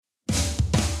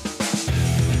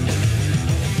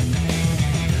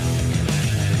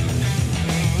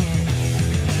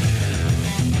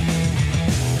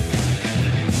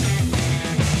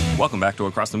Welcome back to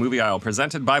Across the Movie Aisle,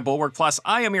 presented by Bulwark Plus.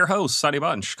 I am your host, Sonny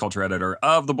Bunch, culture editor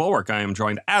of The Bulwark. I am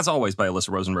joined, as always, by Alyssa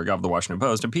Rosenberg of The Washington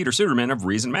Post and Peter Suderman of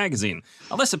Reason Magazine.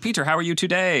 Alyssa, Peter, how are you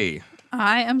today?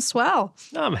 I am swell.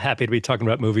 I'm happy to be talking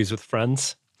about movies with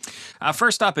friends.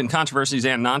 First up in controversies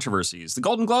and controversies, the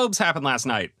Golden Globes happened last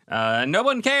night. No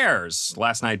one cares.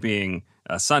 Last night being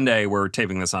Sunday. We're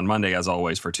taping this on Monday, as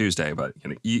always, for Tuesday, but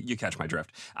you catch my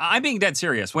drift. I'm being dead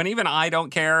serious. When even I don't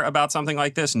care about something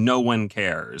like this, no one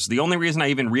cares. The only reason I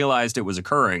even realized it was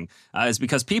occurring is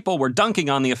because people were dunking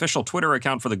on the official Twitter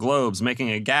account for the Globes, making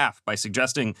a gaffe by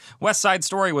suggesting West Side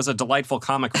Story was a delightful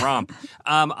comic romp.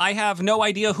 I have no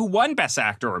idea who won Best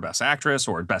Actor or Best Actress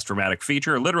or Best Dramatic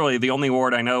Feature. Literally, the only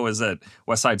award I know is that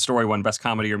West Side Story won Best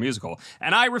Comedy or Musical.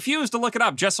 And I refuse to look it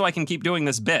up just so I can keep doing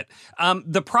this bit.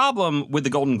 The problem with the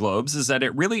Golden Globes is that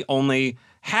it really only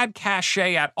had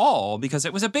cachet at all because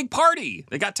it was a big party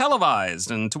that got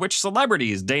televised and to which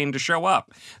celebrities deigned to show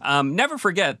up. Never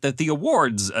forget that the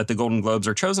awards at the Golden Globes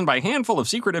are chosen by a handful of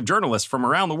secretive journalists from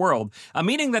around the world,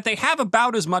 meaning that they have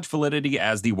about as much validity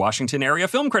as the Washington Area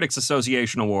Film Critics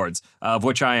Association Awards, of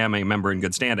which I am a member in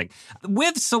good standing.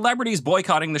 With celebrities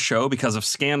boycotting the show because of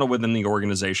scandal within the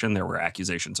organization, there were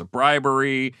accusations of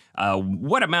bribery,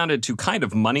 what amounted to kind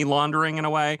of money laundering in a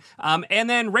way, and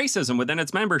then racism within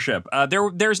its membership.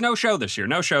 There's no show this year.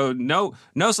 No show. No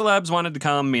celebs wanted to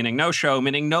come, meaning no show,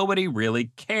 meaning nobody really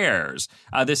cares.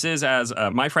 This is, as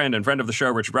my friend and friend of the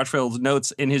show, Richard Rutchfield,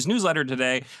 notes in his newsletter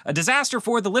today, a disaster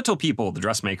for the little people, the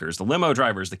dressmakers, the limo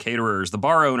drivers, the caterers, the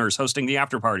bar owners hosting the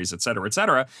after parties, et cetera, et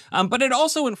cetera. But it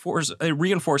also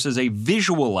reinforces a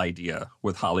visual idea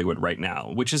with Hollywood right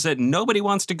now, which is that nobody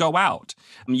wants to go out.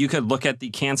 You could look at the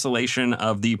cancellation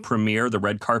of the premiere, the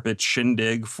red carpet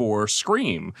shindig for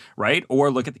Scream, right? Or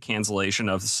look at the cancellation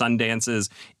of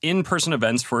Sundance's in-person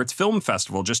events for its film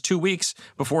festival just 2 weeks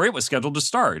before it was scheduled to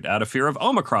start out of fear of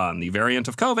Omicron, the variant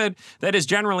of COVID that is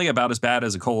generally about as bad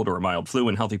as a cold or a mild flu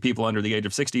in healthy people under the age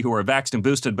of 60 who are vaxxed and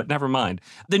boosted, but never mind.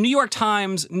 The New York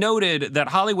Times noted that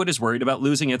Hollywood is worried about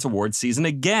losing its awards season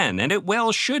again, and it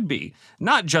well should be.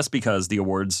 Not just because the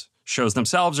awards shows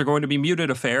themselves are going to be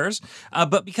muted affairs,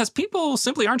 but because people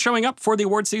simply aren't showing up for the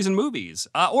award season movies,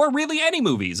 or really any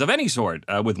movies of any sort,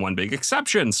 with one big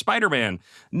exception, Spider-Man,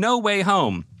 No Way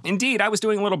Home. Indeed, I was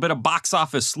doing a little bit of box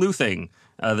office sleuthing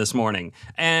this morning,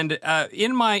 and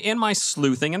in my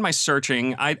sleuthing, in my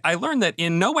searching, I learned that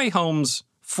in No Way Home's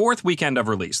fourth weekend of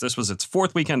release, this was its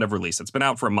fourth weekend of release, it's been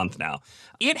out for a month now,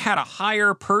 it had a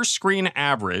higher per-screen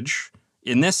average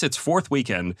in this, its fourth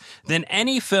weekend, than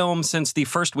any film since the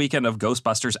first weekend of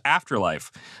Ghostbusters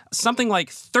Afterlife. Something like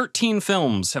 13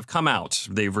 films have come out.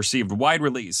 They've received wide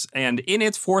release. And in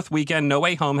its fourth weekend, No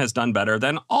Way Home has done better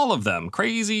than all of them.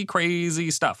 Crazy, crazy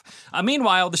stuff.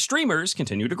 Meanwhile, the streamers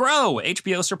continue to grow.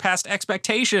 HBO surpassed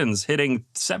expectations, hitting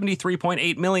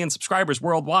 73.8 million subscribers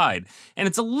worldwide. And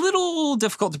it's a little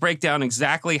difficult to break down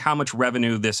exactly how much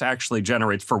revenue this actually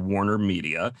generates for Warner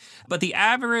Media. But the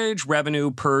average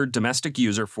revenue per domestic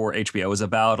user for HBO is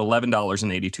about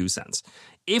 $11.82.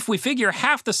 If we figure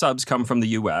half the subs come from the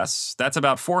US, that's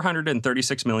about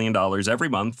 $436 million every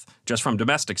month just from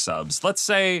domestic subs. Let's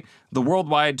say the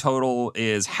worldwide total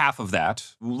is half of that.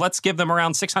 Let's give them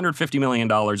around $650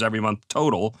 million every month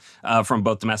total from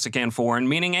both domestic and foreign,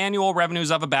 meaning annual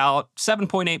revenues of about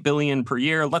 $7.8 billion per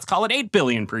year. Let's call it $8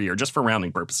 billion per year, just for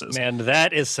rounding purposes. Man,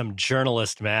 that is some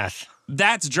journalist math.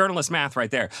 That's journalist math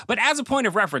right there. But as a point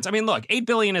of reference, I mean, look, $8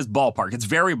 billion is ballpark. It's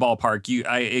very ballpark.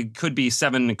 It could be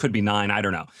 7, it could be 9, I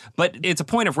don't know. But it's a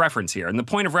point of reference here. And the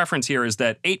point of reference here is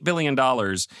that $8 billion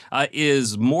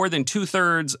is more than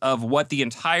 2/3 of what the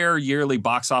entire yearly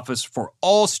box office for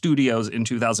all studios in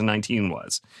 2019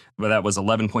 was. But that was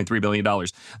 $11.3 billion.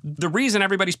 The reason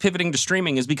everybody's pivoting to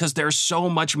streaming is because there's so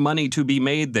much money to be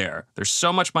made there. There's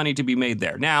so much money to be made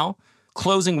there. Now,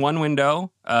 closing one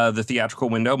window, the theatrical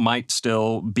window, might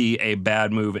still be a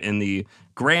bad move in the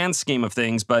grand scheme of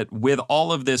things, but with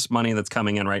all of this money that's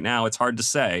coming in right now, it's hard to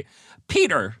say.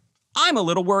 Peter, I'm a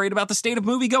little worried about the state of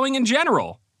movie-going in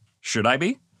general. Should I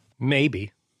be?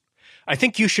 Maybe. I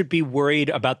think you should be worried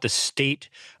about the state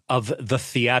of the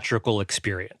theatrical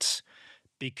experience,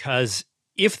 because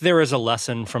if there is a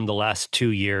lesson from the last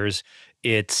 2 years,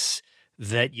 it's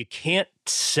that you can't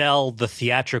sell the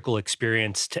theatrical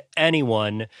experience to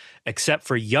anyone except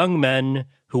for young men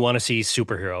who want to see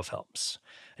superhero films.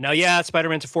 Now, yeah,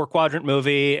 Spider-Man's a 4-quadrant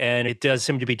movie, and it does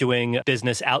seem to be doing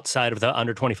business outside of the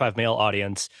under 25 male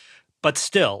audience. But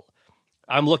still,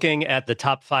 I'm looking at the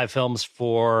top 5 films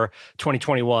for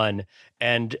 2021,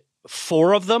 and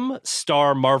 4 of them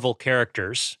star Marvel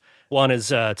characters. One is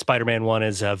Spider-Man. One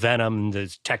is Venom.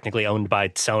 That's technically owned by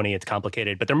Sony. It's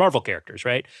complicated, but they're Marvel characters,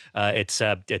 right? It's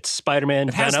Spider-Man,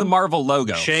 It has Venom, the Marvel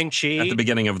logo Shang-Chi, at the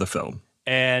beginning of the film.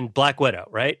 and Black Widow,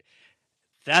 right?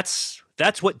 That's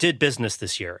what did business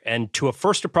this year. And to a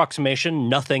first approximation,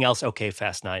 nothing else. Okay,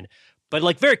 Fast 9, but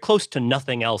like very close to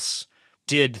nothing else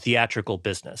did theatrical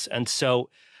business. And so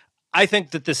I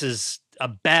think that this is a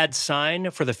bad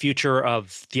sign for the future of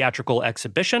theatrical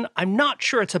exhibition. I'm not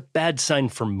sure it's a bad sign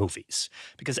for movies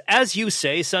because, as you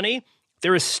say, Sonny,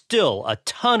 there is still a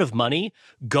ton of money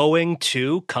going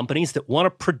to companies that want to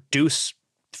produce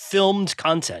filmed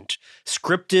content,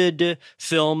 scripted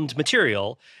filmed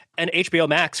material. And HBO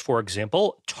Max, for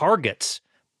example, targets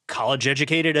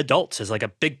college-educated adults as like a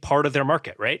big part of their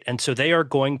market, right? And so they are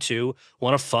going to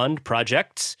want to fund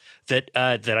projects that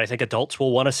I think adults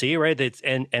will want to see, right?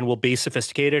 And will be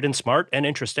sophisticated and smart and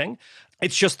interesting.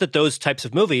 It's just that those types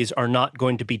of movies are not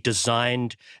going to be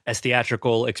designed as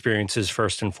theatrical experiences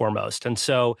first and foremost. And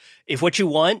so if what you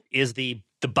want is the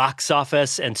box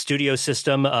office and studio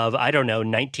system of, I don't know,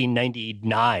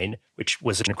 1999, which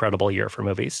was an incredible year for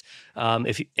movies,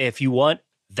 if you want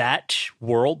that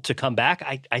world to come back,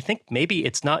 I think maybe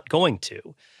it's not going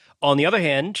to. On the other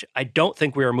hand, I don't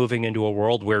think we are moving into a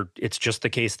world where it's just the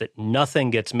case that nothing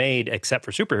gets made except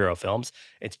for superhero films.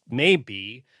 It may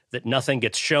be that nothing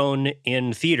gets shown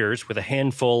in theaters with a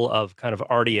handful of kind of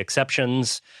arty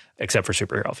exceptions, except for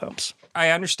superhero films. I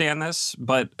understand this,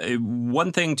 but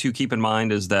one thing to keep in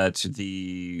mind is that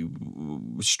the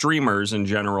streamers in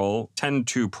general tend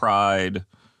to pride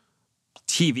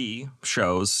TV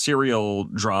shows, serial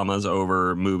dramas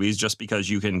over movies just because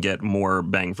you can get more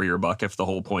bang for your buck. If the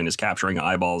whole point is capturing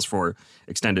eyeballs for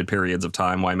extended periods of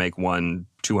time, why make one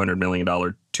 $200 million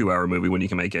 2-hour movie when you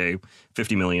can make a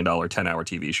 $50 million 10-hour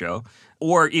TV show?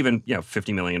 Or even,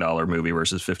 $50 million movie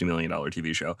versus $50 million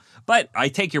TV show. But I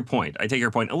take your point.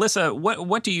 Alyssa,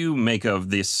 what do you make of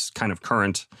this kind of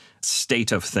current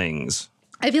state of things?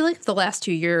 I feel like if the last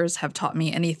 2 years have taught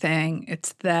me anything,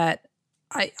 it's that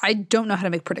I don't know how to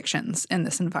make predictions in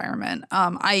this environment.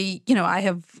 I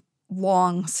have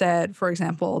long said, for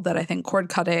example, that I think cord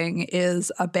cutting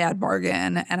is a bad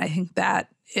bargain, and I think that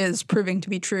is proving to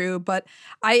be true. But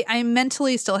I'm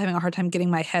mentally still having a hard time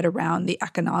getting my head around the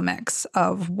economics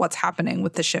of what's happening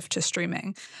with the shift to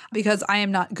streaming, because I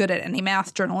am not good at any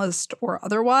math, journalist or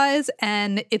otherwise.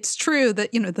 And it's true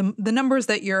that, the numbers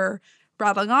that you're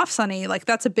rattling off, Sonny, like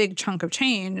that's a big chunk of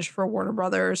change for Warner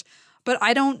Brothers. But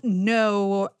I don't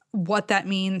know what that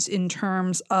means in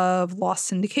terms of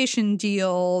lost syndication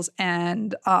deals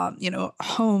and,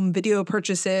 home video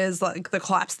purchases, like the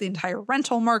collapse of the entire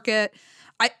rental market.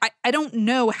 I don't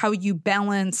know how you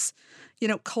balance,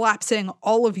 collapsing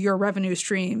all of your revenue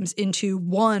streams into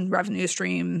one revenue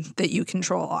stream that you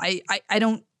control. I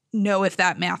don't know if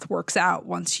that math works out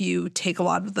once you take a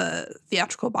lot of the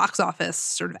theatrical box office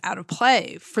sort of out of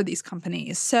play for these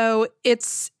companies. So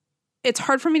it's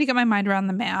hard for me to get my mind around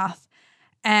the math.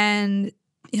 And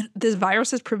this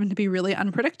virus has proven to be really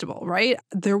unpredictable, right?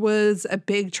 There was a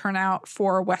big turnout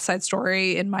for West Side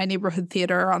Story in my neighborhood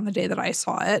theater on the day that I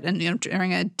saw it and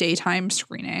during a daytime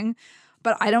screening.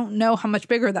 But I don't know how much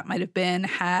bigger that might have been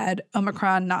had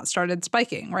Omicron not started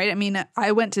spiking, right? I mean,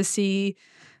 I went to see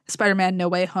Spider-Man No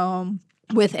Way Home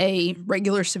with a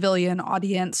regular civilian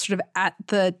audience sort of at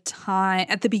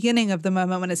the beginning of the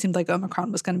moment when it seemed like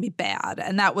Omicron was going to be bad.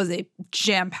 And that was a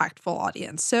jam-packed full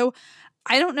audience. So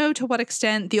I don't know to what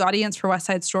extent the audience for West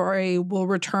Side Story will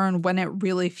return when it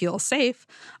really feels safe.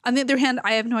 On the other hand,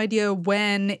 I have no idea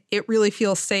when it really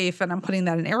feels safe, and I'm putting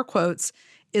that in air quotes,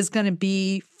 is going to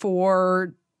be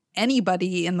for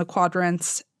anybody in the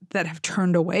quadrants that have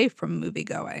turned away from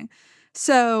moviegoing.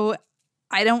 So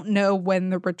I don't know when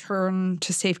the return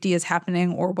to safety is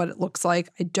happening or what it looks like.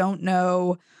 I don't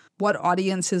know what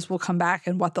audiences will come back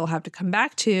and what they'll have to come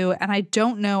back to. And I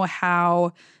don't know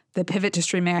how the pivot to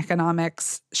streaming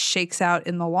economics shakes out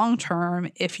in the long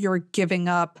term if you're giving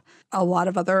up a lot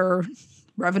of other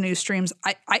revenue streams.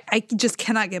 I just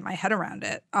cannot get my head around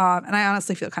it. And I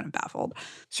honestly feel kind of baffled.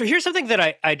 So here's something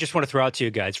that I just want to throw out to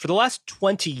you guys. For the last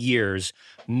 20 years,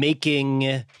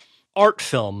 making art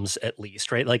films, at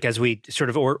least, right? Like as we sort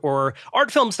of, or art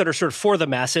films that are sort of for the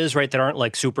masses, right? That aren't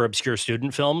like super obscure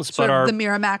student films, Sort but of are the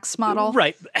Miramax model.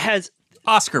 Right. Has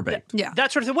Oscar bait. Yeah.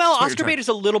 that sort of thing. Well, Oscar bait is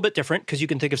a little bit different because you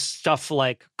can think of stuff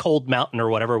like Cold Mountain or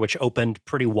whatever, which opened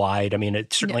pretty wide. I mean,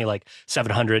 it's certainly like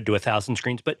 700 to 1,000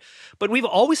 screens, but we've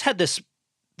always had this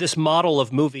model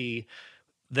of movie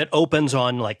that opens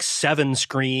on like 7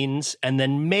 screens and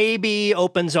then maybe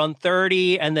opens on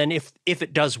 30, and then if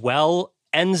it does well,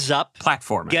 ends up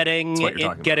Platforming.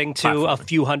 getting to a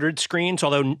few hundred screens,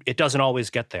 although it doesn't always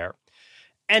get there.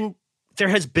 And there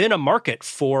has been a market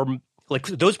for, like,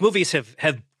 those movies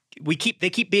they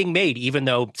keep being made, even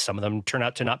though some of them turn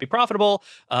out to not be profitable.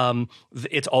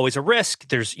 It's always a risk.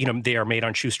 There's, they are made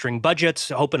on shoestring budgets,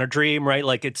 hope and a dream, right?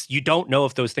 Like, you don't know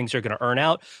if those things are going to earn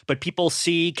out, but people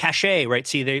see cachet, right?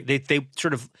 See,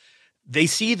 they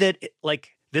see that, like,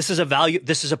 this is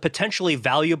a potentially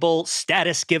valuable,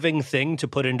 status-giving thing to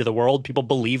put into the world. People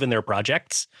believe in their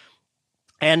projects,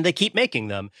 and they keep making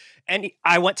them. And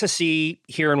I went to see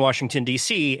here in Washington,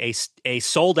 D.C., a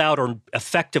sold out or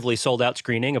effectively sold out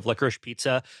screening of Licorice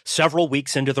Pizza several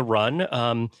weeks into the run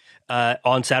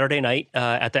on Saturday night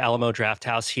at the Alamo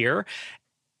Drafthouse here.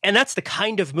 And that's the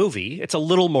kind of movie, it's a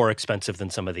little more expensive than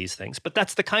some of these things, but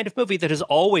that's the kind of movie that has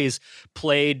always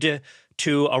played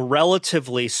to a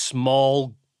relatively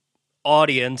small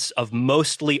audience of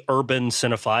mostly urban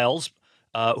cinephiles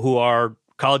who are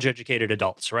college-educated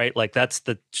adults, right? Like, that's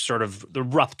the sort of the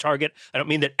rough target. I don't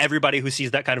mean that everybody who sees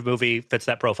that kind of movie fits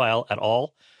that profile at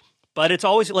all, but it's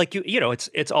always like,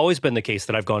 it's always been the case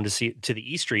that I've gone to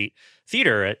the E Street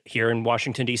Theater here in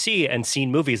Washington, D.C. and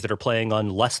seen movies that are playing on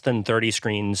less than 30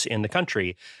 screens in the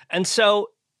country. And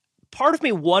so part of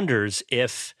me wonders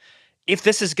if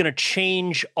this is going to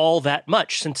change all that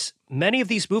much, since many of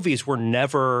these movies were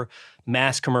never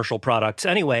mass commercial products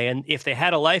anyway. And if they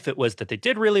had a life, it was that they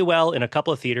did really well in a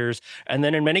couple of theaters. And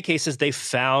then in many cases, they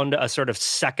found a sort of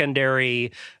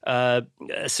secondary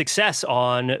success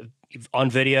on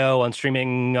video, on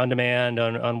streaming on demand,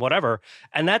 on whatever.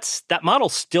 And that model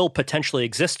still potentially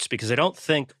exists, because I don't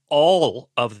think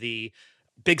all of the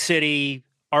big city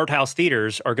art house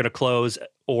theaters are going to close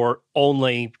or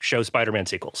only show Spider-Man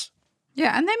sequels.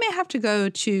 Yeah, and they may have to go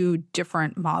to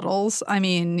different models. I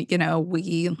mean,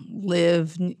 Peter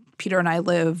and I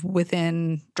live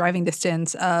within driving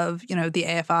distance of, the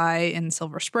AFI in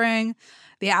Silver Spring.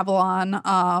 The Avalon,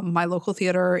 my local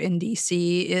theater in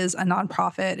DC, is a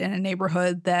nonprofit in a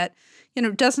neighborhood that,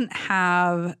 doesn't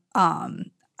have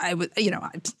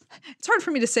it's hard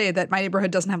for me to say that my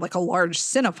neighborhood doesn't have like a large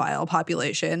cinephile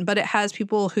population, but it has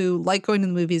people who like going to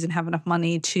the movies and have enough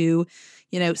money to,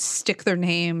 stick their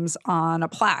names on a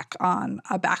plaque on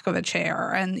a back of a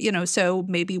chair. And, so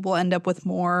maybe we'll end up with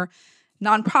more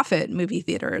nonprofit movie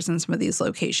theaters in some of these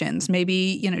locations.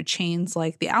 Maybe, chains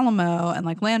like the Alamo and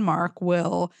like Landmark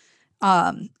will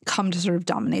come to sort of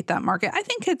dominate that market. I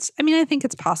think it's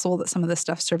possible that some of this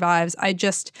stuff survives.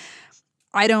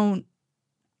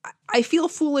 I feel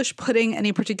foolish putting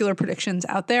any particular predictions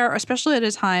out there, especially at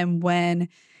a time when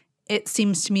it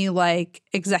seems to me like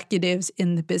executives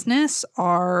in the business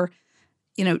are,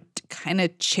 kind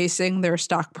of chasing their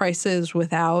stock prices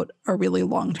without a really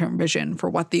long-term vision for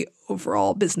what the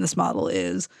overall business model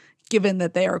is, given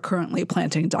that they are currently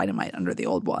planting dynamite under the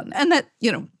old one. And that,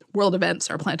 World Events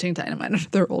are planting dynamite under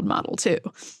their old model too.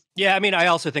 Yeah, I mean, I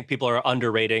also think people are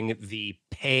underrating the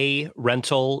pay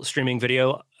rental streaming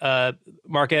video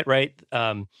market, right?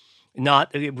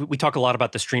 We talk a lot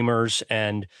about the streamers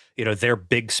and, their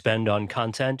big spend on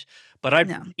content. But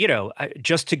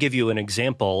just to give you an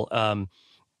example,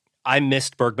 I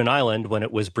missed Bergman Island when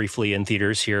it was briefly in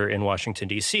theaters here in Washington,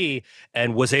 D.C.,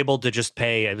 and was able to just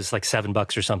pay, it was like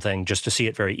 $7 or something, just to see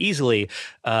it very easily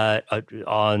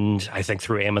on, I think,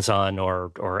 through Amazon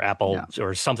or Apple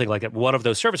or something like that, one of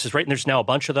those services, right? And there's now a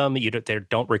bunch of them. They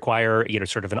don't require,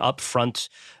 sort of an upfront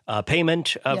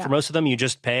payment for most of them. You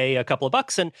just pay a couple of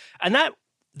bucks. And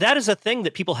that is a thing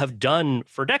that people have done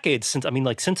for decades since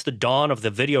the dawn of the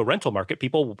video rental market.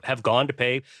 People have gone to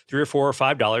pay $3 or $4 or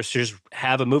 $5 to just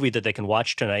have a movie that they can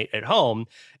watch tonight at home.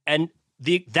 And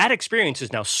that experience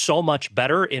is now so much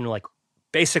better in like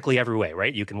basically every way,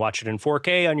 right? You can watch it in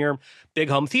 4K on your big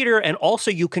home theater. And also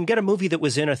you can get a movie that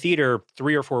was in a theater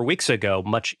 3 or 4 weeks ago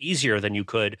much easier than you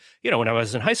could, when I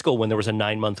was in high school, when there was a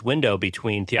 9-month window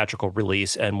between theatrical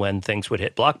release and when things would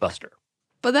hit Blockbuster.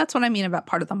 But that's what I mean about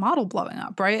part of the model blowing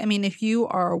up, right? I mean, if you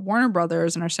are Warner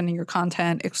Brothers and are sending your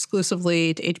content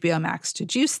exclusively to HBO Max to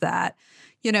juice that,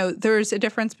 there's a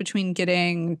difference between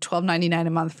getting $12.99 a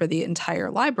month for the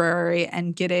entire library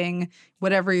and getting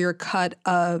whatever your cut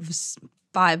of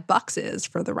 $5 is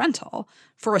for the rental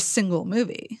for a single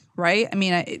movie, right? I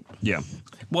mean, yeah.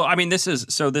 Well, I mean, this is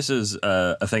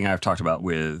a thing I've talked about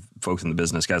with folks in the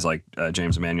business, guys like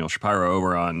James Emmanuel Shapiro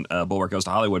over on Bulwark Goes to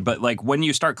Hollywood. But like when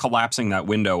you start collapsing that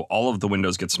window, all of the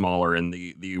windows get smaller and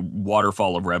the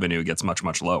waterfall of revenue gets much,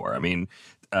 much lower. I mean,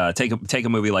 take a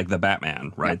movie like The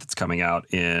Batman, right? That's coming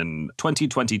out in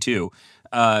 2022.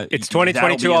 It's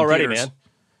 2022 already, man.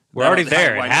 We're already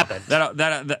there. It happened.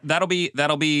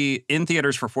 That'll be in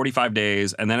theaters for 45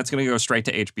 days, and then it's going to go straight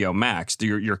to HBO Max.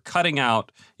 You're cutting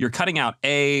out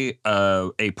a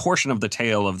portion of the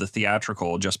tail of the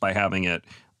theatrical just by having it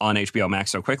on HBO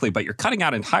Max so quickly, but you're cutting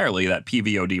out entirely that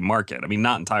PVOD market. I mean,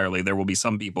 not entirely. There will be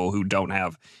some people who don't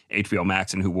have HBO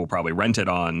Max and who will probably rent it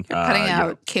on. You're cutting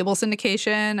out cable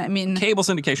syndication. I mean, cable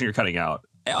syndication you're cutting out.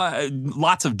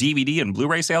 Lots of DVD and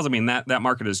Blu-ray sales. I mean, that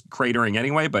market is cratering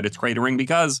anyway, but it's cratering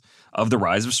because of the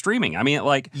rise of streaming. I mean,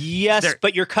 like, yes,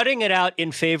 but you're cutting it out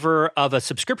in favor of a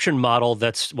subscription model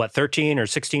that's what, $13 or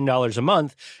 $16 a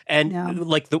month, and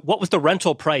like what was the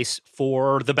rental price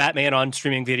for the Batman on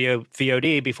streaming video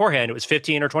VOD beforehand? It was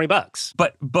 $15 or $20.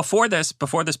 But before this,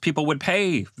 people would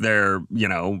pay their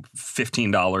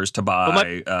 $15 to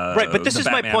buy. Right, but this is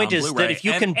my point: is Blu-ray, that if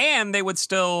you can, and they would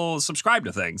still subscribe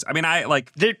to things. I mean,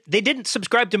 they didn't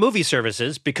subscribe to movie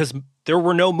services because there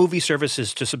were no movie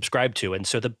services to subscribe to. And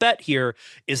so the bet here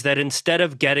is that instead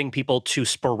of getting people to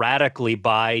sporadically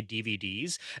buy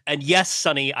DVDs, and yes,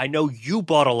 Sonny, I know you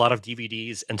bought a lot of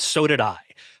DVDs and so did I,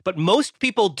 but most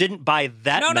people didn't buy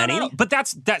that many. No. But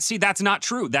that's not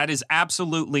true. That is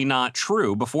absolutely not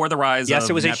true. Before the rise of Yes,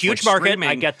 it was Netflix a huge market. Streaming,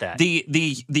 I get that.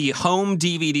 The home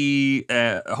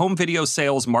DVD, home video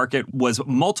sales market was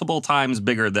multiple times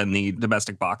bigger than the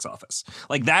domestic box office.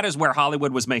 Like, that is where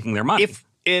Hollywood was making their money.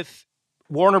 If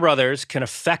Warner Brothers can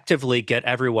effectively get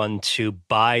everyone to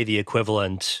buy the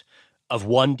equivalent of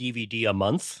one DVD a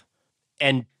month,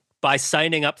 and by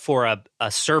signing up for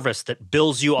a service that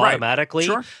bills you automatically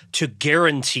to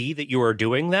guarantee that you are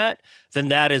doing that, then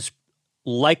that is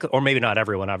likely, or maybe not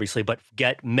everyone, obviously, but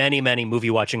get many, many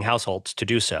movie-watching households to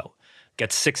do so.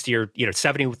 Get 60 or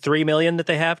 73 million that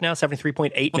they have now,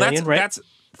 73.8 million, right? That's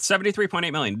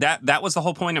 73.8 million. That was the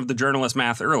whole point of the journalist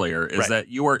math earlier, is that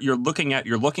you're looking at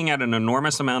an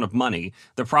enormous amount of money.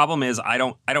 The problem is I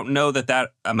don't know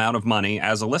that amount of money,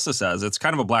 as Alyssa says, it's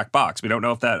kind of a black box. We don't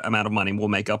know if that amount of money will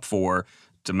make up for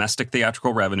domestic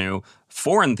theatrical revenue,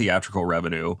 foreign theatrical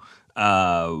revenue,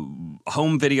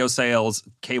 home video sales,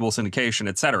 cable syndication,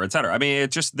 et cetera, et cetera. I mean,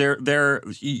 it's just they're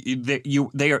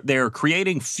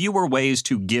creating fewer ways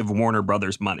to give Warner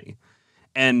Brothers money.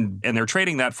 And they're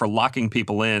trading that for locking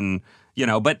people in,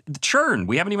 but the churn,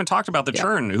 we haven't even talked about the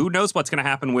churn. Who knows what's going to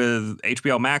happen with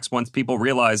HBO Max once people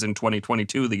realize in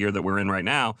 2022, the year that we're in right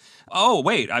now, oh,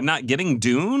 wait, I'm not getting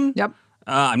Dune? Yep.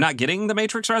 I'm not getting The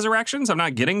Matrix Resurrections. I'm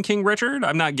not getting King Richard.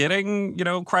 I'm not getting,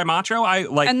 Cry Macho.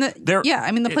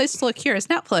 The place to look here is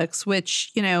Netflix,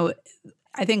 which,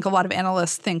 I think a lot of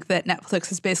analysts think that Netflix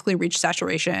has basically reached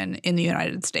saturation in the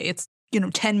United States.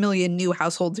 10 million new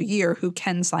households a year who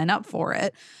can sign up for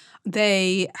it.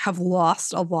 They have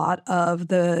lost a lot of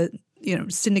the,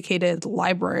 syndicated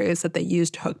libraries that they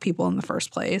used to hook people in the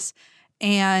first place.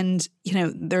 And,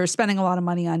 they're spending a lot of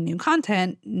money on new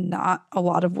content, not a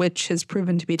lot of which has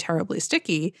proven to be terribly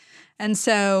sticky. And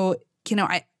so,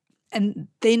 and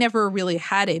they never really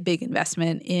had a big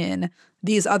investment in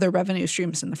these other revenue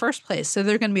streams in the first place. So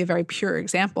they're going to be a very pure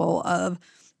example of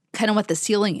kind of what the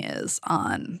ceiling is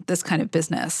on this kind of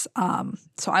business.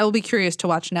 So I will be curious to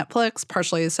watch Netflix,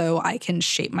 partially so I can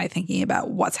shape my thinking about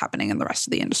what's happening in the rest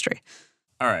of the industry.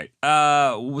 All right.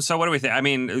 So what do we think? I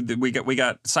mean, we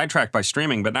got sidetracked by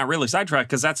streaming, but not really sidetracked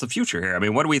because that's the future here. I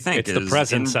mean, what do we think? It's the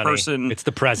present, Sonny. It's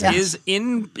the present. Is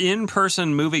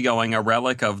in-person moviegoing a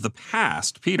relic of the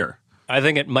past, Peter? I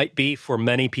think it might be for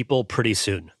many people pretty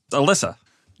soon. Alyssa?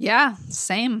 Yeah,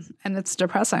 same. And it's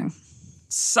depressing.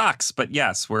 Sucks, but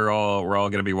yes, we're all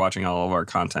going to be watching all of our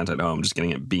content at home, just getting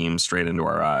it beamed straight into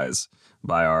our eyes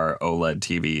by our OLED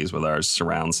TVs with our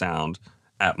surround sound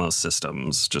Atmos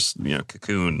systems, just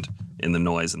cocooned in the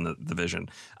noise and the vision.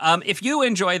 If you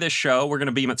enjoy this show, we're going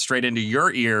to beam it straight into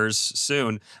your ears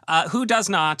soon. Who does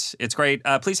not? It's great.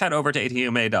 Please head over to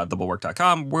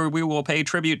atma.thebulwark.com, where we will pay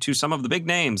tribute to some of the big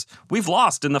names we've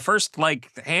lost in the first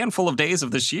handful of days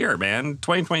of this year. Man,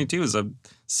 2022 is a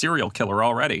serial killer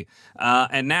already.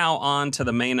 And now on to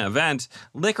the main event,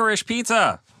 Licorice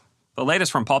Pizza. The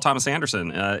latest from Paul Thomas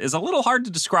Anderson is a little hard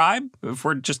to describe if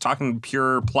we're just talking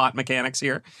pure plot mechanics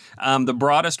here. The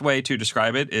broadest way to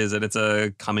describe it is that it's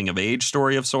a coming-of-age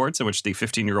story of sorts in which the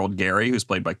 15-year-old Gary, who's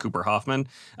played by Cooper Hoffman,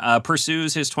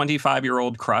 pursues his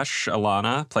 25-year-old crush,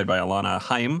 Alana, played by Alana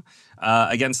Haim,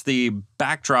 against the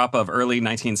backdrop of early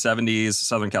 1970s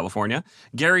Southern California.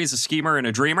 Gary's a schemer and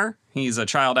a dreamer. He's a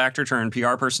child actor turned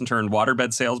PR person turned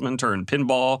waterbed salesman turned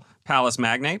pinball palace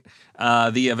magnate.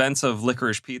 The events of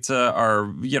Licorice Pizza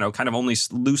are, kind of only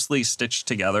loosely stitched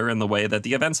together in the way that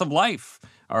the events of life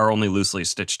are only loosely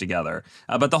stitched together.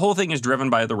 But the whole thing is driven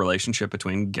by the relationship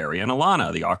between Gary and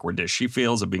Alana, the awkwardness she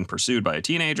feels of being pursued by a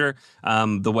teenager,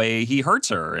 the way he hurts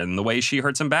her and the way she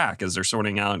hurts him back as they're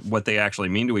sorting out what they actually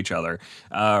mean to each other.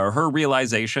 Her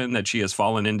realization that she has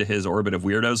fallen into his orbit of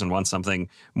weirdos and wants something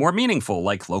more meaningful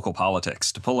like local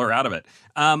politics to pull her out of it.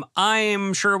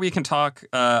 I'm sure we can talk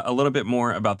a little bit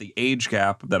more about the age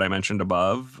gap that I mentioned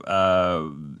above.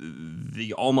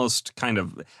 The almost kind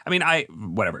of,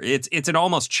 whatever. It's an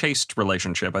almost chaste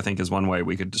relationship, I think is one way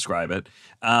we could describe it.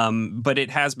 But it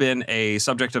has been a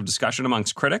subject of discussion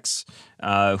amongst critics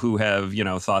who have,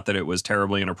 thought that it was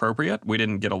terribly inappropriate. We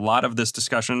didn't get a lot of this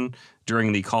discussion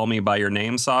during the Call Me By Your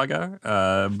Name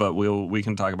saga, but we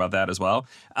can talk about that as well.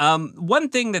 One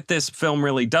thing that this film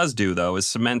really does do, though, is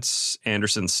cements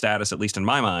Anderson's status, at least in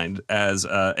my mind, as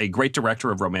a great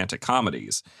director of romantic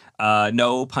comedies.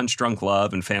 No, Punch Drunk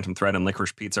Love and Phantom Thread and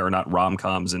Licorice Pizza are not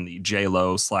rom-coms in the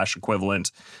J-Lo /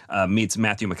 equivalent meets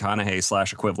Matthew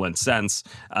McConaughey / equivalent sense.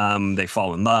 They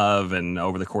fall in love and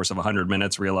over the course of 100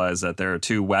 minutes realize that there are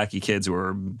two wacky kids who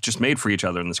are just made for each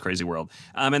other in this crazy world.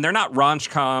 And they're not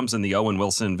raunch-coms in the Owen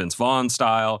Wilson, Vince Vaughn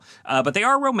style, but they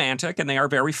are romantic and they are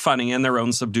very funny in their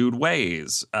own subdued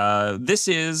ways. This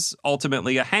is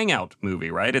ultimately a hangout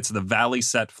movie, right? It's the Valley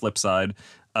set flip side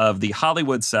of the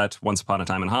Hollywood set Once Upon a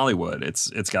Time in Hollywood.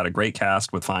 It's got a great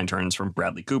cast with fine turns from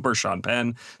Bradley Cooper, Sean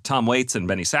Penn, Tom Waits, and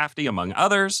Benny Safdie, among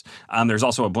others. There's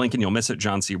also a blink and you'll miss it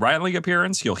John C. Reilly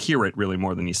appearance. You'll hear it really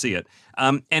more than you see it.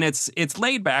 And it's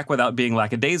laid back without being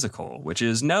lackadaisical, which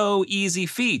is no easy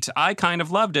feat. I kind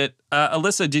of loved it.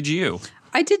 Alyssa, did you?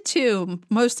 I did too,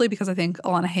 mostly because I think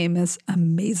Alana Haim is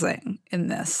amazing in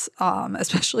this,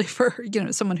 especially for,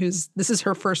 someone this is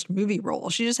her first movie role.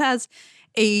 She just has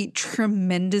a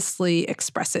tremendously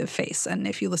expressive face. And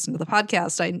if you listen to the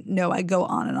podcast, I know I go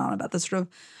on and on about the sort of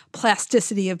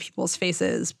plasticity of people's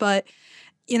faces, but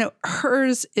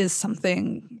hers is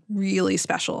something really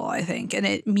special, I think. And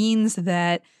it means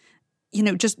that,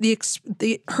 just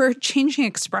her changing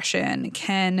expression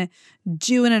can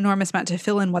do an enormous amount to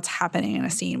fill in what's happening in a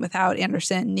scene without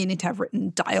Anderson needing to have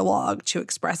written dialogue to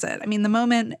express it. I mean, the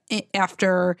moment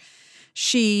after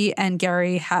she and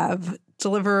Gary have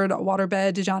delivered a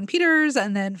waterbed to John Peters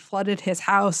and then flooded his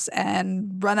house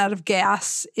and run out of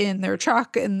gas in their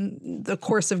truck in the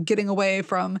course of getting away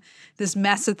from this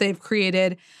mess that they've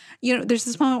created. There's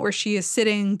this moment where she is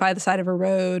sitting by the side of a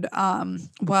road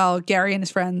while Gary and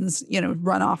his friends,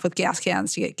 run off with gas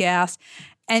cans to get gas.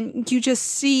 And you just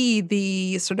see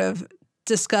the sort of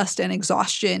disgust and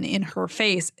exhaustion in her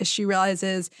face as she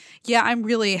realizes, I'm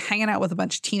really hanging out with a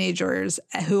bunch of teenagers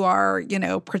who are,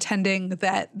 pretending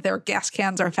that their gas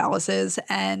cans are phalluses.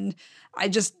 And I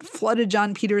just flooded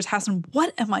John Peters' house. And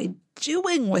what am I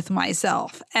doing with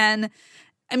myself? And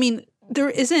I mean,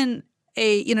 there isn't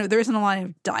a line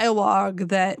of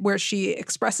dialogue where she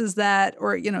expresses that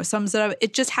or, sums it up.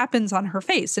 It just happens on her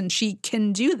face and she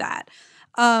can do that.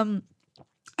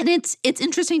 And it's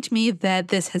interesting to me that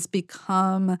this has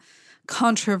become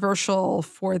controversial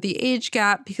for the age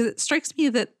gap because it strikes me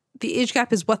that the age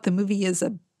gap is what the movie is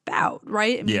about,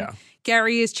 right? I mean,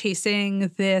 Gary is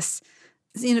chasing this,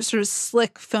 sort of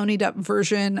slick, phonied up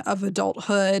version of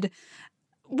adulthood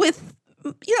with,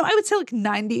 I would say like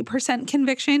 90%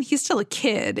 conviction. He's still a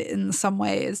kid in some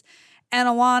ways. And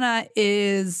Alana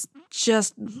is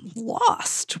just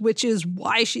lost, which is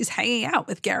why she's hanging out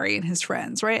with Gary and his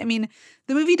friends, right? I mean,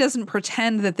 the movie doesn't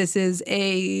pretend that this is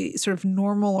a sort of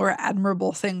normal or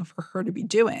admirable thing for her to be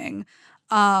doing.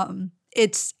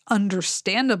 It's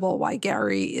understandable why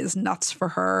Gary is nuts for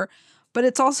her, but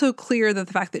it's also clear that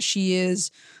the fact that she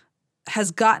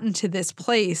has gotten to this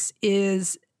place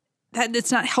is that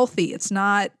it's not healthy. It's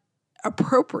not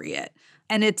appropriate.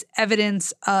 And it's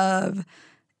evidence of,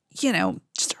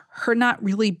 just her not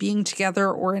really being together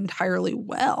or entirely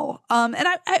well. And one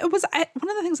of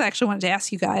the things I actually wanted to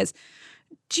ask you guys,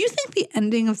 do you think the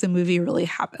ending of the movie really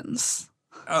happens?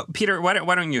 Peter, why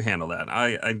don't you handle that?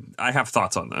 I have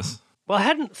thoughts on this. Well, I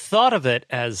hadn't thought of it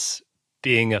as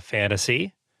being a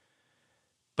fantasy,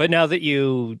 but now that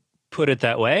you put it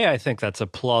that way, I think that's a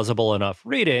plausible enough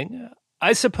reading.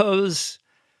 I suppose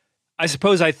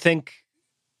I think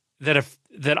that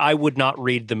I would not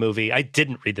read the movie. I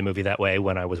didn't read the movie that way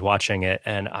when I was watching it,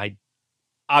 and I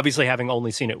obviously, having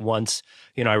only seen it once,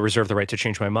 I reserve the right to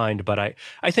change my mind, but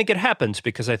I think it happens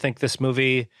because I think this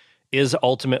movie is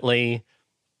ultimately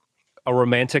a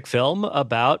romantic film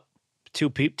about two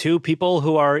people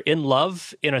who are in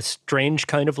love, in a strange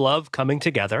kind of love, coming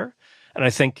together. And I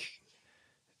think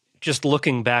just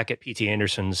looking back at P.T.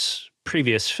 Anderson's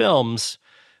previous films,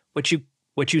 what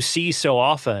you see so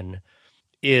often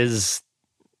is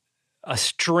a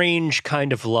strange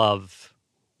kind of love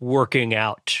working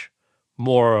out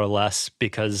more or less,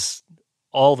 because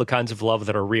all the kinds of love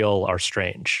that are real are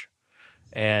strange.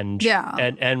 And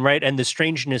right, and the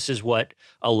strangeness is what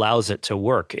allows it to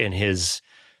work in his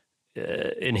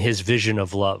vision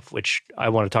of love, which I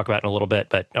want to talk about in a little bit,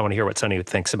 but I want to hear what Sunny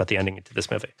thinks about the ending to this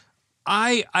movie.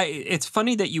 It's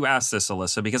funny that you asked this,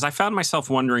 Alyssa, because I found myself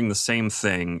wondering the same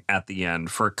thing at the end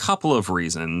for a couple of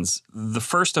reasons. The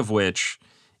first of which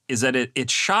is that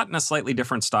it's shot in a slightly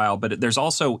different style, but there's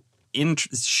also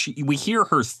we hear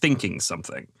her thinking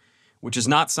something, which is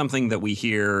not something that we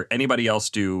hear anybody else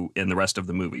do in the rest of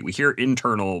the movie. We hear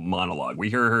internal monologue. We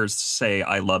hear her say,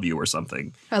 "I love you," or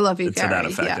something. I love you, to Gary. that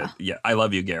effect. Yeah, I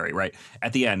love you, Gary, right?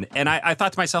 At the end. And I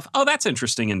thought to myself, oh, that's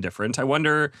interesting and different. I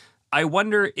wonder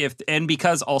if, and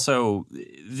because also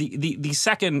the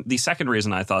second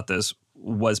reason I thought this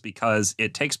was because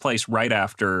it takes place right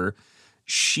after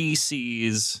she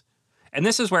sees, and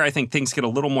this is where I think things get a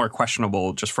little more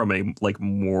questionable just from a like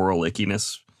moral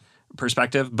ickiness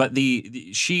perspective. But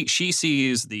she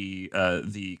sees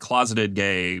the closeted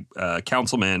gay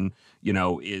councilman,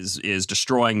 is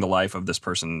destroying the life of this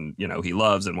person, he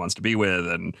loves and wants to be with,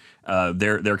 and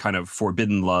their kind of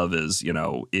forbidden love is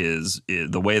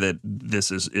the way that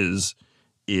this is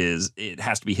it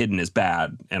has to be hidden is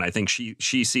bad. And I think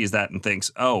she sees that and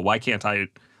thinks, oh, why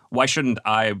shouldn't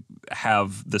I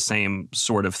have the same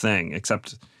sort of thing,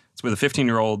 except it's with a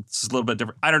 15-year-old. It's a little bit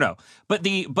different. I don't know, but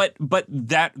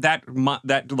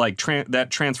that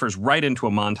transfers right into a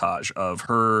montage of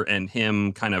her and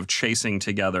him kind of chasing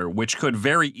together, which could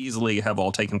very easily have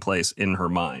all taken place in her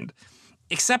mind.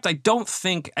 Except I don't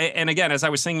think, and again, as I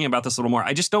was thinking about this a little more,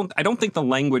 I don't think the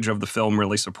language of the film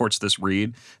really supports this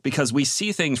read, because we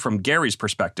see things from Gary's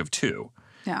perspective too.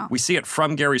 Yeah. We see it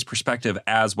from Gary's perspective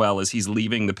as well, as he's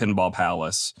leaving the Pinball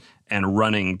Palace and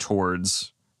running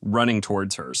towards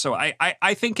her. So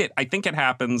I think it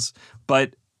happens,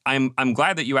 but I'm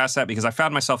glad that you asked that, because I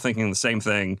found myself thinking the same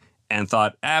thing and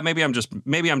thought, maybe I'm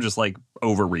just like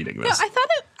overreading this. No,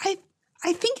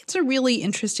 I think it's a really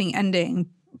interesting ending,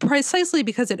 precisely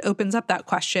because it opens up that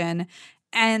question,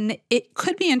 and it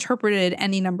could be interpreted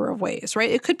any number of ways,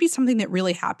 right? It could be something that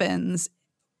really happens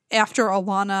after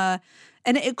Alana,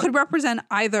 and it could represent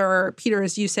either, Peter,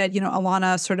 as you said,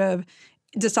 Alana sort of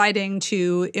deciding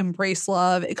to embrace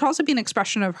love. It could also be an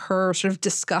expression of her sort of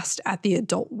disgust at the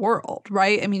adult world,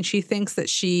 right? I mean, she thinks that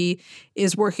she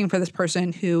is working for this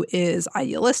person who is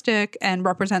idealistic and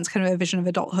represents kind of a vision of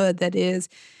adulthood that is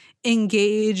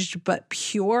engaged but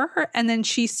pure. And then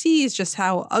she sees just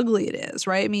how ugly it is,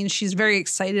 right? I mean, she's very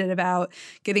excited about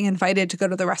getting invited to go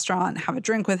to the restaurant and have a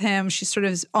drink with him. She sort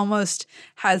of almost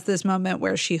has this moment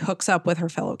where she hooks up with her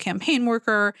fellow campaign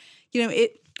worker.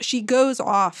 She goes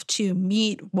off to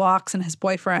meet Walks and his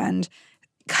boyfriend,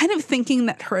 kind of thinking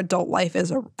that her adult life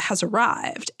has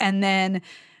arrived, and then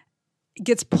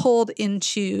gets pulled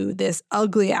into this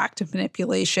ugly act of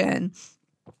manipulation.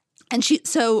 And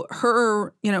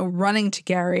her, running to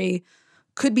Gary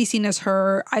could be seen as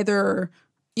her either,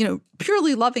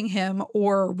 purely loving him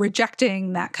or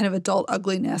rejecting that kind of adult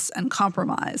ugliness and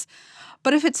compromise.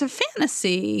 But if it's a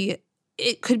fantasy,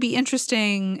 it could be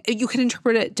interesting. You could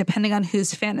interpret it depending on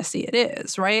whose fantasy it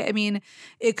is, right? I mean,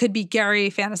 it could be Gary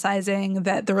fantasizing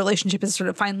that the relationship is sort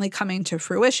of finally coming to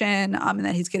fruition, and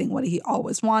that he's getting what he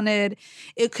always wanted.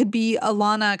 It could be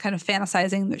Alana kind of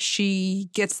fantasizing that she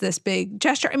gets this big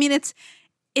gesture. I mean, it's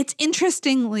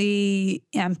interestingly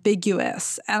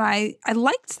ambiguous, and I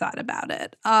liked that about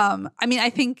it. I mean,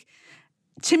 I think,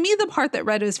 to me, the part that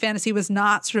read as fantasy was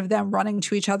not sort of them running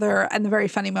to each other and the very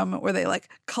funny moment where they like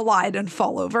collide and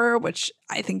fall over, which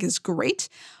I think is great.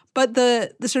 But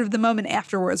the sort of the moment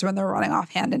afterwards when they're running off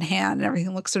hand in hand and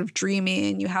everything looks sort of dreamy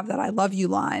and you have that "I love you"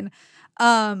 line.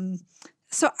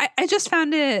 So I just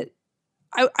found it,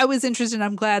 I was interested.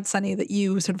 I'm glad, Sunny, that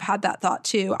you sort of had that thought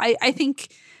too. I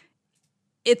think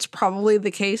it's probably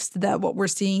the case that what we're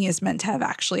seeing is meant to have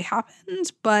actually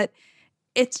happened, but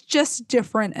it's just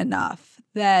different enough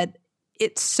that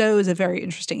it sows a very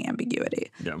interesting ambiguity.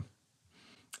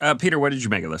 Yeah. Peter, what did you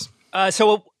make of this?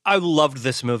 So I loved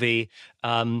this movie,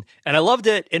 and I loved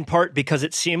it in part because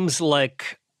it seems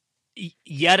like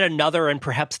yet another and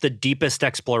perhaps the deepest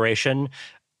exploration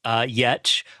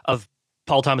yet of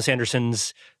Paul Thomas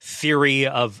Anderson's theory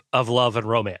of love and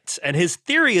romance. And his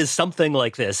theory is something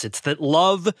like this. It's that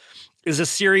love is a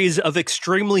series of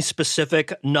extremely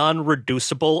specific,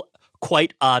 non-reducible,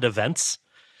 quite odd events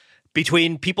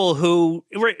between people who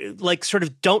like sort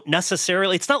of don't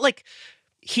necessarily, it's not like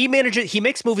he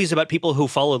makes movies about people who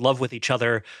fall in love with each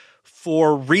other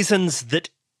for reasons that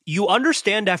you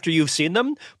understand after you've seen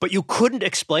them, but you couldn't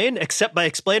explain except by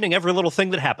explaining every little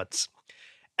thing that happens.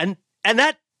 And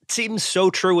that seems so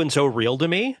true and so real to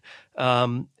me.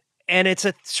 And it's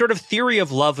a sort of theory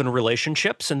of love and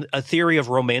relationships and a theory of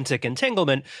romantic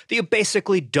entanglement that you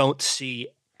basically don't see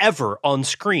ever on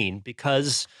screen,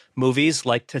 because movies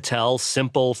like to tell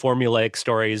simple formulaic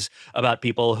stories about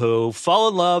people who fall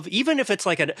in love, even if it's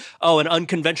like an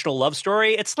unconventional love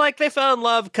story. It's like they fell in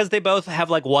love because they both have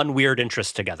like one weird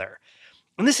interest together.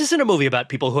 And this isn't a movie about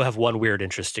people who have one weird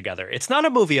interest together. It's not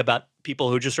a movie about people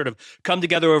who just sort of come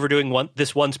together over doing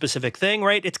this one specific thing,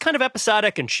 right? It's kind of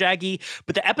episodic and shaggy,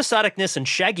 but the episodicness and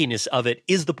shagginess of it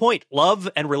is the point. Love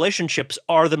and relationships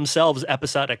are themselves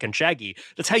episodic and shaggy.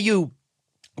 That's how you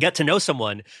get to know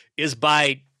someone, is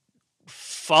by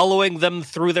following them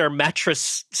through their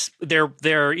mattress, their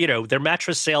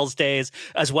mattress sales days,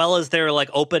 as well as their like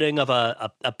opening of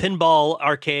a pinball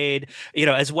arcade,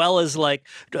 as well as like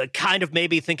kind of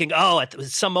maybe thinking, oh, at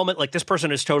some moment, like this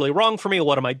person is totally wrong for me.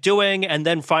 What am I doing? And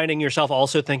then finding yourself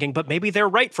also thinking, but maybe they're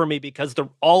right for me because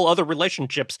all other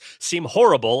relationships seem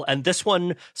horrible. And this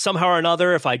one, somehow or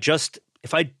another, if I just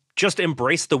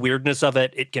embrace the weirdness of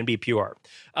it, it can be pure.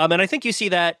 And I think you see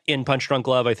that in Punch Drunk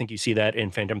Love. I think you see that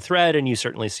in Phantom Thread, and you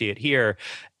certainly see it here.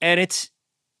 And it's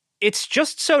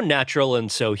just so natural and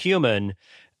so human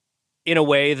in a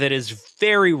way that is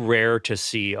very rare to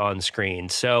see on screen.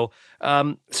 So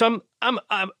I'm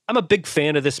a big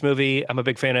fan of this movie. I'm a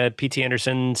big fan of P.T.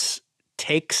 Anderson's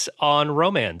takes on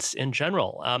romance in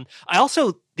general.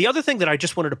 The other thing that I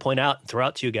just wanted to point out and throw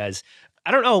out to you guys, I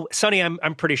don't know, Sonny,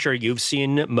 I'm pretty sure you've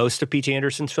seen most of P.T.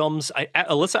 Anderson's films.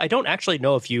 Alyssa, I don't actually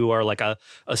know if you are like a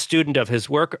student of his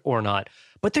work or not,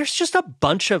 but there's just a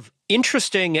bunch of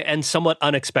interesting and somewhat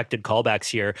unexpected callbacks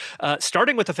here,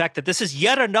 starting with the fact that this is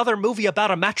yet another movie about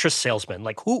a mattress salesman.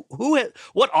 Like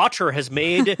what author has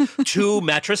made two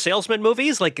mattress salesman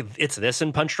movies? Like it's this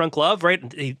and Punch Drunk Love, right?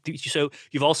 So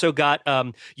you've also got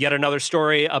yet another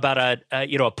story about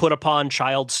a put upon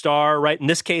child star, right? In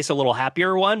this case, a little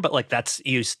happier one, but like that's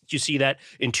you see that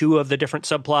in two of the different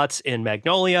subplots in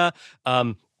Magnolia.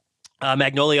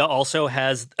 Magnolia also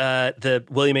has the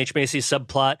William H. Macy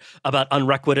subplot about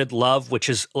unrequited love, which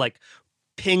is like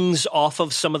pings off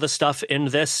of some of the stuff in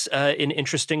this in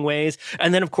interesting ways.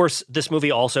 And then, of course, this movie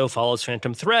also follows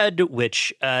Phantom Thread,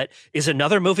 which is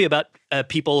another movie about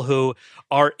people who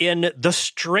are in the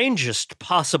strangest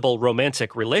possible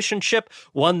romantic relationship,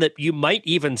 one that you might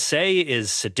even say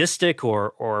is sadistic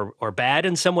or bad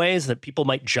in some ways, that people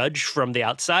might judge from the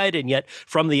outside, and yet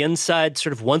from the inside,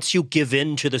 sort of once you give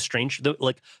in to the strange,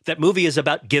 that movie is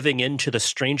about giving in to the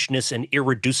strangeness and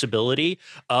irreducibility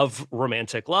of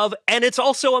romantic love. And it's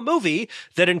also a movie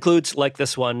that includes, like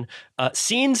this one,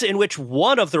 scenes in which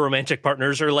one of the romantic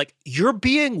partners are like, you're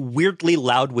being weirdly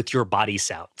loud with your body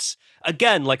sounds.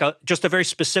 Again, like just a very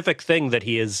specific thing that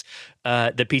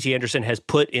that P.T. Anderson has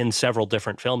put in several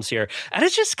different films here. And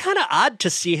it's just kind of odd to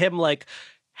see him like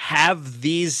have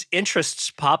these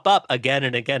interests pop up again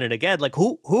and again and again. Like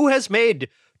who has made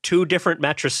two different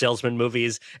mattress salesman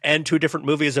movies and two different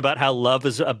movies about how love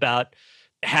is about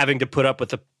having to put up with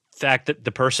the fact that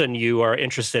the person you are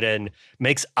interested in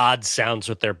makes odd sounds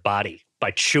with their body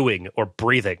by chewing or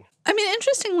breathing? I mean,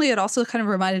 interestingly, it also kind of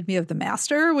reminded me of The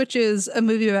Master, which is a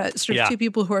movie about sort of two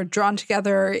people who are drawn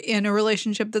together in a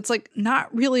relationship that's like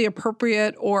not really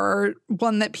appropriate, or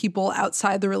one that people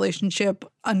outside the relationship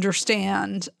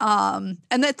understand. And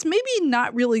that's maybe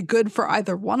not really good for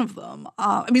either one of them.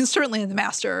 I mean, certainly in The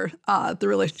Master, the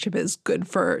relationship is good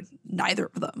for neither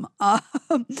of them.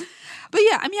 But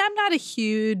yeah, I mean, I'm not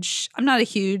a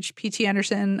huge P.T.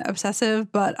 Anderson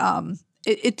obsessive, but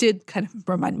it did kind of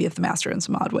remind me of The Master in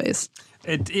some odd ways.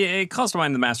 It calls to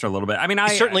mind The Master a little bit. I mean,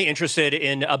 I'm certainly interested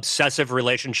in obsessive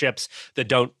relationships that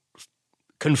don't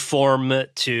conform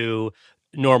to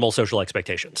normal social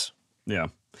expectations. Yeah.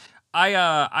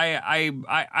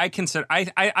 I consider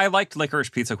I liked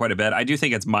Licorice Pizza quite a bit. I do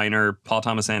think it's minor Paul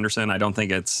Thomas Anderson. I don't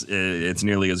think it's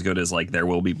nearly as good as like There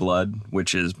Will Be Blood,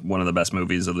 which is one of the best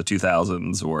movies of the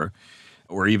 2000s,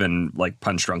 or even like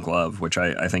Punch Drunk Love, which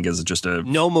I think is just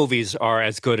No movies are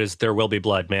as good as There Will Be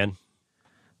Blood, man.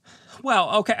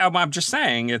 Well, okay, I'm just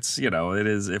saying it's, it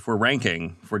is, if we're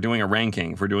doing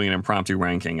an impromptu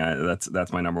ranking,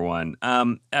 that's my number one.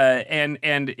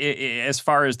 As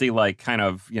far as the like kind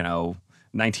of,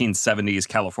 1970s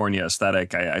California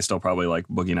aesthetic, I still probably like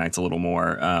Boogie Nights a little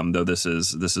more, though this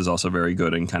is also very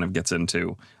good and kind of gets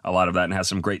into a lot of that and has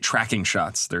some great tracking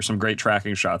shots. There's some great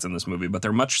tracking shots in this movie, but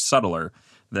they're much subtler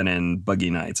than in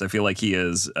Boogie Nights. I feel like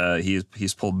he's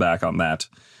pulled back on that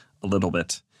a little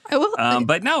bit. I will,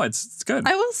 but no, it's good.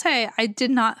 I will say I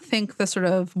did not think the sort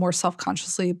of more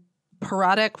self-consciously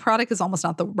parodic is almost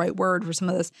not the right word for some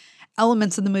of this,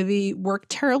 elements of the movie work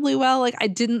terribly well. Like, I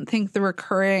didn't think the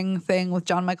recurring thing with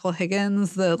John Michael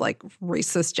Higgins, the like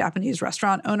racist Japanese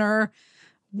restaurant owner,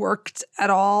 worked at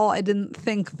all. I didn't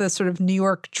think the sort of New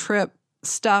York trip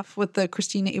stuff with the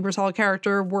Christina Ebersol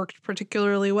character worked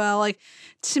particularly well. Like,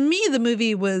 to me, the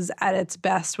movie was at its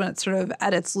best when it's sort of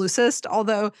at its loosest,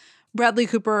 although Bradley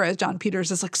Cooper as John Peters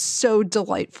is like so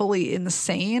delightfully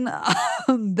insane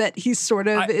that he sort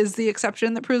of is the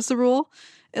exception that proves the rule,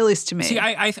 at least to me. See,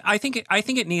 I think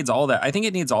it needs all that. I think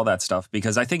it needs all that stuff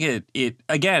because I think it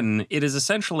again, it is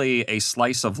essentially a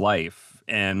slice of life.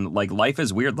 And like life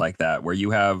is weird like that, where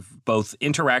you have both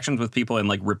interactions with people and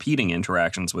like repeating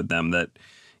interactions with them that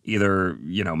either,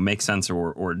 you know, make sense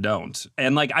or don't.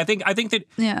 And like I think that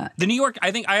the New York,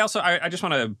 I just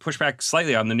want to push back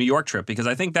slightly on the New York trip because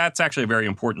I think that's actually a very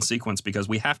important sequence because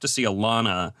we have to see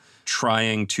Alana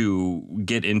trying to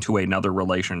get into another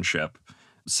relationship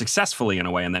successfully in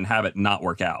a way and then have it not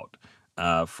work out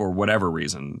for whatever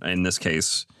reason. In this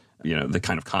case, you know, the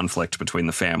kind of conflict between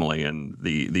the family and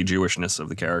the Jewishness of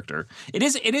the character.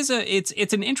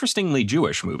 It's an interestingly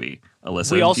Jewish movie,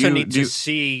 Alyssa. We also need to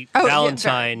see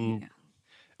Valentine.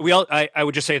 I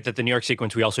would just say that the New York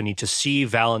sequence, we also need to see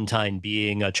Valentine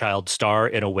being a child star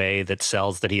in a way that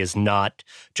sells that he is not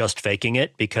just faking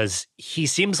it, because he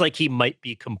seems like he might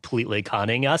be completely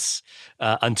conning us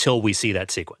until we see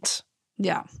that sequence.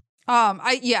 Yeah.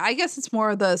 I guess it's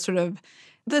more the sort of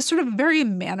very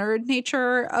mannered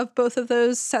nature of both of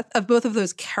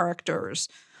those characters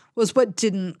was what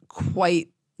didn't quite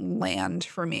land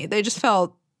for me. They just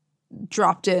felt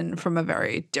dropped in from a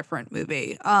very different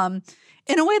movie.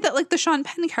 In a way that like the Sean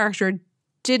Penn character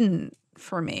didn't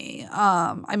for me.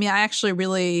 I mean, I actually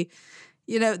really,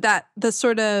 you know, that the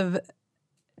sort of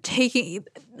taking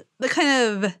the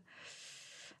kind of,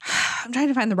 I'm trying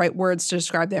to find the right words to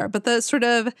describe there, but the sort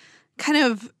of kind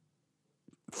of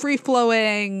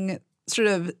free-flowing sort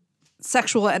of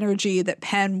sexual energy that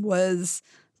Penn was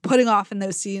putting off in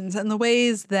those scenes and the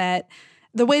way that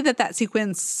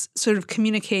sequence sort of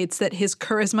communicates that his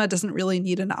charisma doesn't really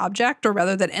need an object, or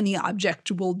rather that any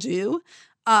object will do,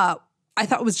 I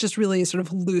thought was just really sort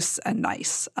of loose and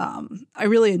nice. I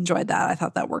really enjoyed that. I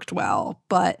thought that worked well,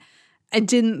 but I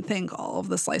didn't think all of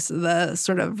the slices of the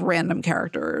sort of random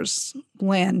characters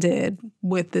landed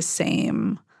with the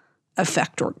same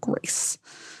effect or grace.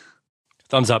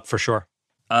 Thumbs up for sure.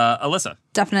 Alyssa.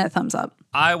 Definite thumbs up.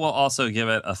 I will also give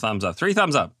it a thumbs up. 3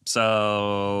 thumbs up.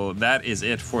 So that is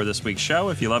it for this week's show.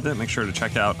 If you loved it, make sure to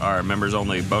check out our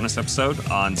members-only bonus episode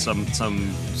on some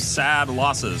sad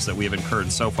losses that we have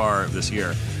incurred so far this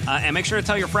year. And make sure to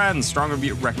tell your friends. Strong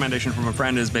review recommendation from a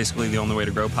friend is basically the only way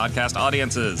to grow podcast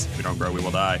audiences. If we don't grow, we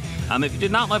will die. If you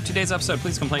did not love today's episode,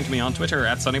 please complain to me on Twitter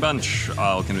 @SunnyBunch.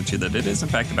 I'll convince you that it is, in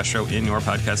fact, the best show in your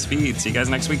podcast feed. See you guys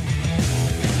next week.